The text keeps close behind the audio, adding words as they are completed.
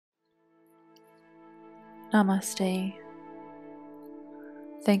Namaste.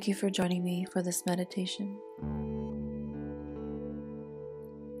 Thank you for joining me for this meditation.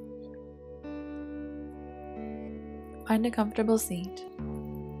 Find a comfortable seat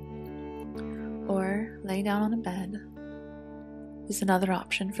or lay down on a bed is another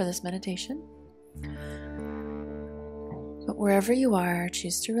option for this meditation. But wherever you are,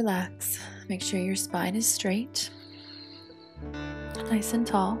 choose to relax. Make sure your spine is straight, nice and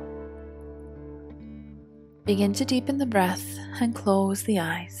tall. Begin to deepen the breath and close the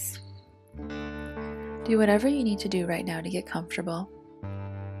eyes. Do whatever you need to do right now to get comfortable.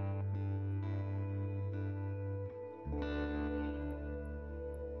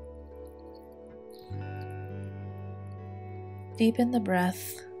 Deepen the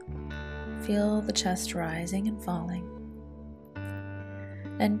breath. Feel the chest rising and falling.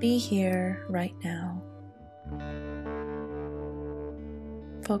 And be here right now.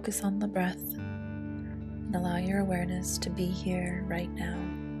 Focus on the breath and allow your awareness to be here right now.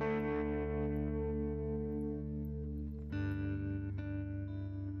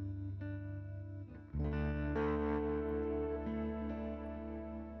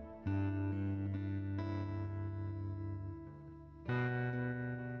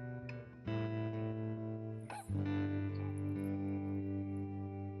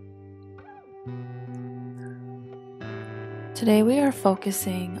 Today we are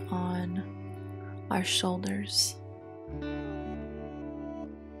focusing on our shoulders.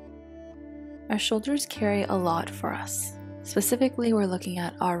 Our shoulders carry a lot for us. Specifically, we're looking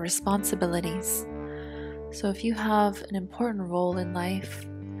at our responsibilities. So if you have an important role in life,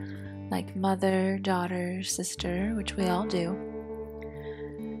 like mother, daughter, sister, which we all do,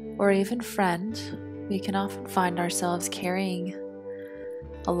 or even friend, we can often find ourselves carrying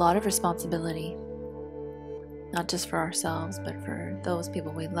a lot of responsibility. Not just for ourselves, but for those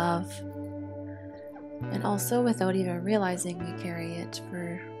people we love. And also, without even realizing, we carry it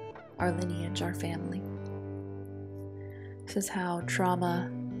for our lineage, our family. This is how trauma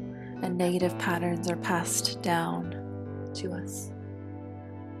and negative patterns are passed down to us.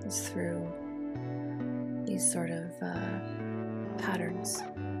 It's through these sort of patterns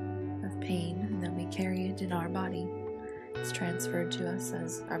of pain, and then we carry it in our body. It's transferred to us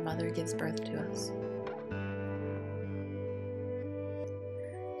as our mother gives birth to us.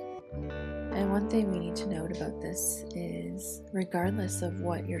 And one thing we need to note about this is, regardless of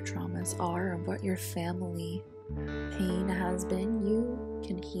what your traumas are or what your family pain has been, you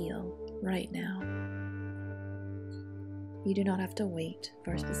can heal right now. You do not have to wait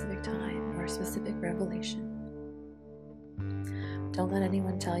for a specific time or a specific revelation. Don't let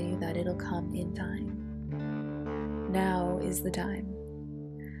anyone tell you that it'll come in time. Now is the time.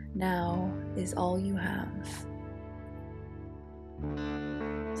 Now is all you have.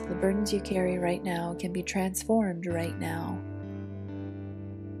 So the burdens you carry right now can be transformed right now.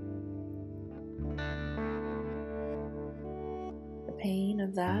 The pain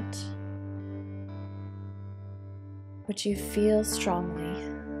of that, which you feel strongly,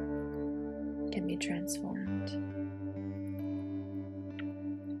 can be transformed.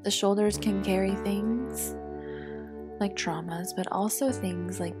 The shoulders can carry things like traumas, but also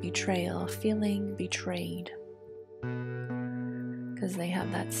things like betrayal, feeling betrayed. Because they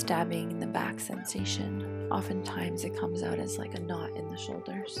have that stabbing in the back sensation. Oftentimes it comes out as like a knot in the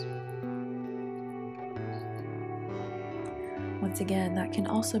shoulders. Once again, that can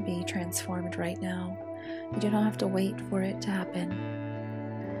also be transformed right now. You do not have to wait for it to happen.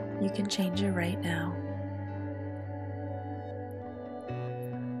 You can change it right now.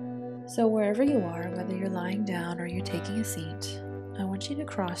 So wherever you are, whether you're lying down or you're taking a seat, I want you to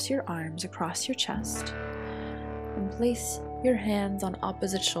cross your arms across your chest and place your hands on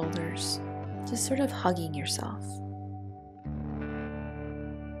opposite shoulders, just sort of hugging yourself.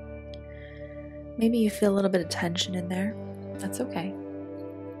 Maybe you feel a little bit of tension in there. That's okay.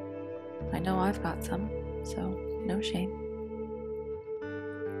 I know I've got some, so no shame.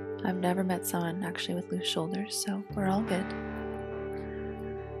 I've never met someone actually with loose shoulders, so we're all good.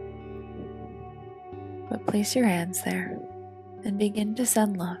 But place your hands there and begin to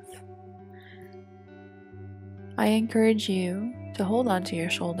send love. I encourage you to hold on to your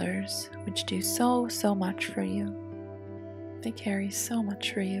shoulders, which do so much for you. They carry so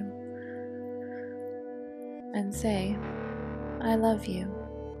much for you. And say, I love you.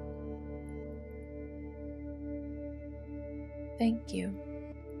 Thank you.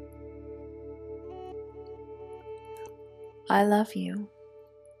 I love you.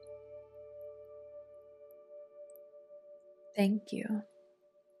 Thank you.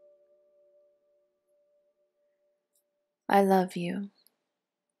 I love you.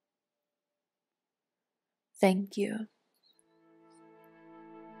 Thank you.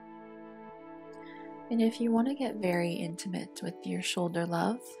 And if you want to get very intimate with your shoulder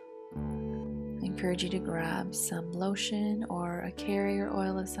love, I encourage you to grab some lotion or a carrier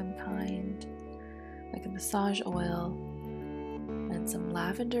oil of some kind, like a massage oil, and some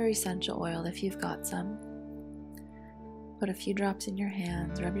lavender essential oil if you've got some. Put a few drops in your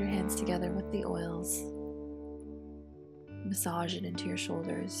hands, rub your hands together with the oils, massage it into your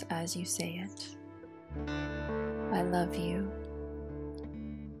shoulders as you say it. I love you.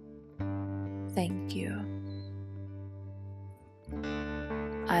 Thank you.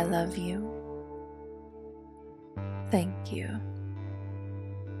 I love you. Thank you.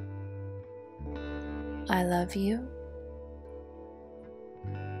 I love you.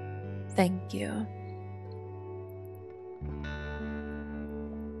 Thank you.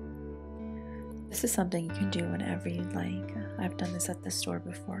 This is something you can do whenever you'd like. I've done this at the store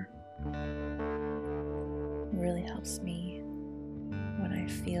before. It really helps me when I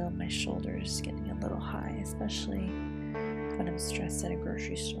feel my shoulders getting a little high, especially when I'm stressed at a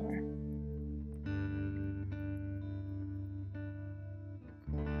grocery store.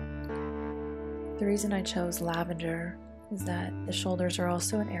 The reason I chose lavender is that the shoulders are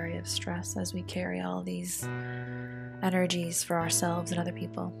also an area of stress as we carry all these energies for ourselves and other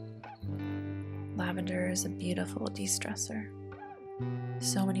people. Lavender is a beautiful de-stressor.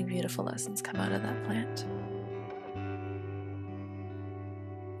 So many beautiful lessons come out of that plant.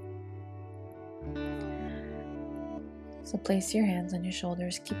 So place your hands on your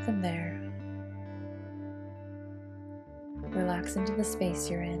shoulders, keep them there. Relax into the space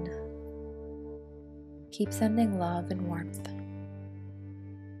you're in. Keep sending love and warmth.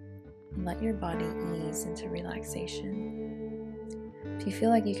 And let your body ease into relaxation. If you feel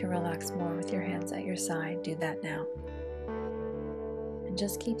like you can relax more with your hands at your side, do that now. And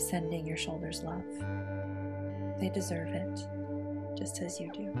just keep sending your shoulders love. They deserve it, just as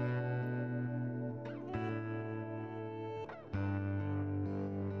you do.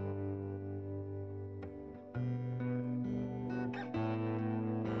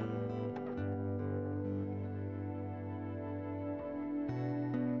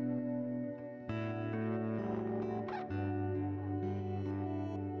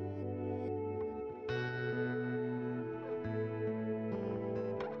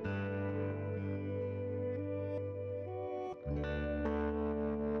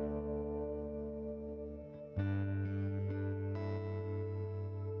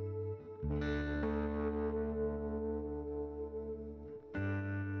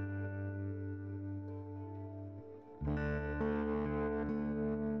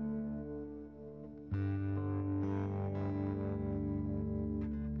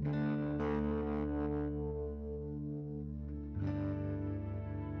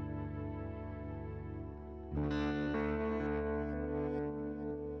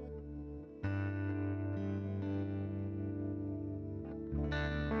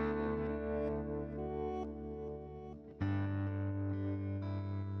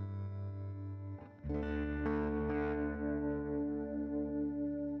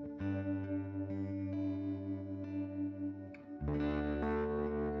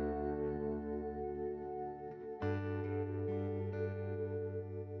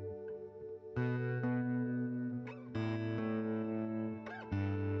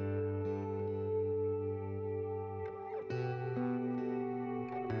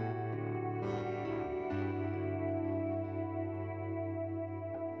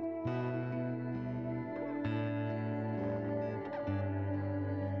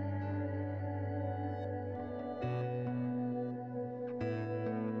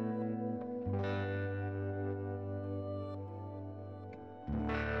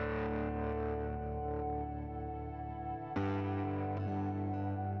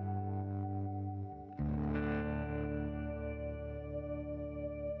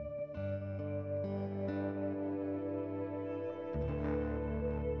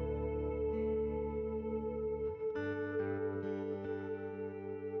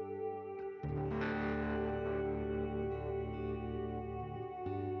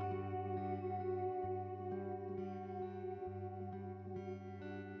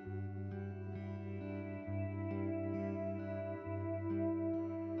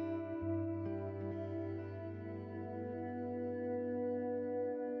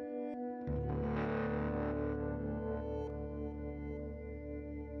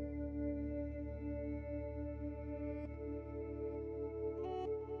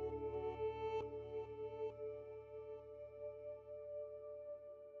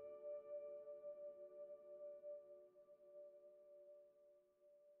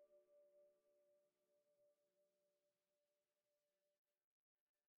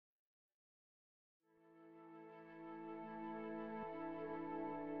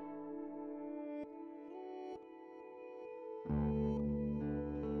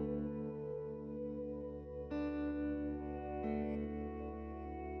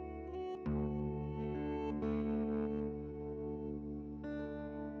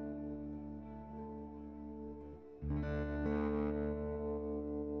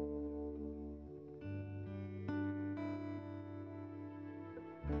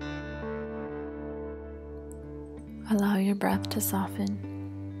 Allow your breath to soften,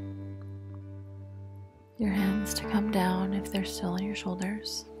 your hands to come down if they're still on your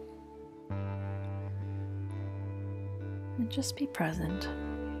shoulders, and just be present.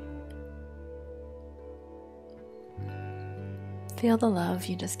 Feel the love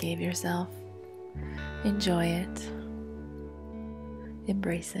you just gave yourself. Enjoy it.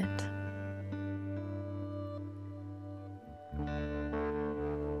 Embrace it.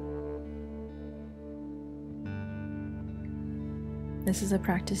 This is a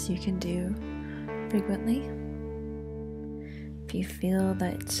practice you can do frequently. If you feel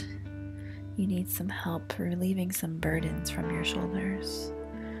that you need some help relieving some burdens from your shoulders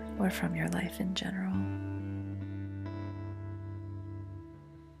or from your life in general.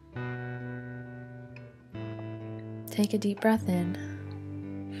 Take a deep breath in.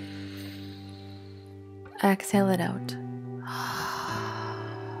 Exhale it out.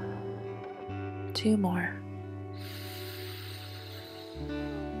 2 more.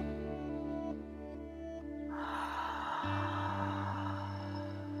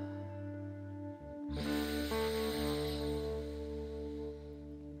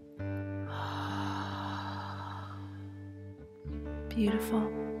 Beautiful.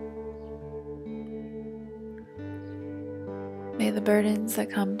 May the burdens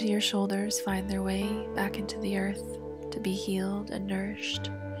that come to your shoulders find their way back into the earth to be healed and nourished,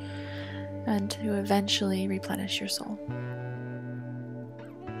 and to eventually replenish your soul.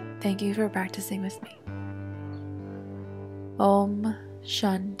 Thank you for practicing with me. Om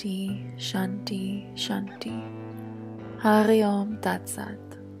Shanti Shanti Shanti. Hari Om Tat Sat.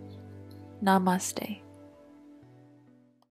 Namaste.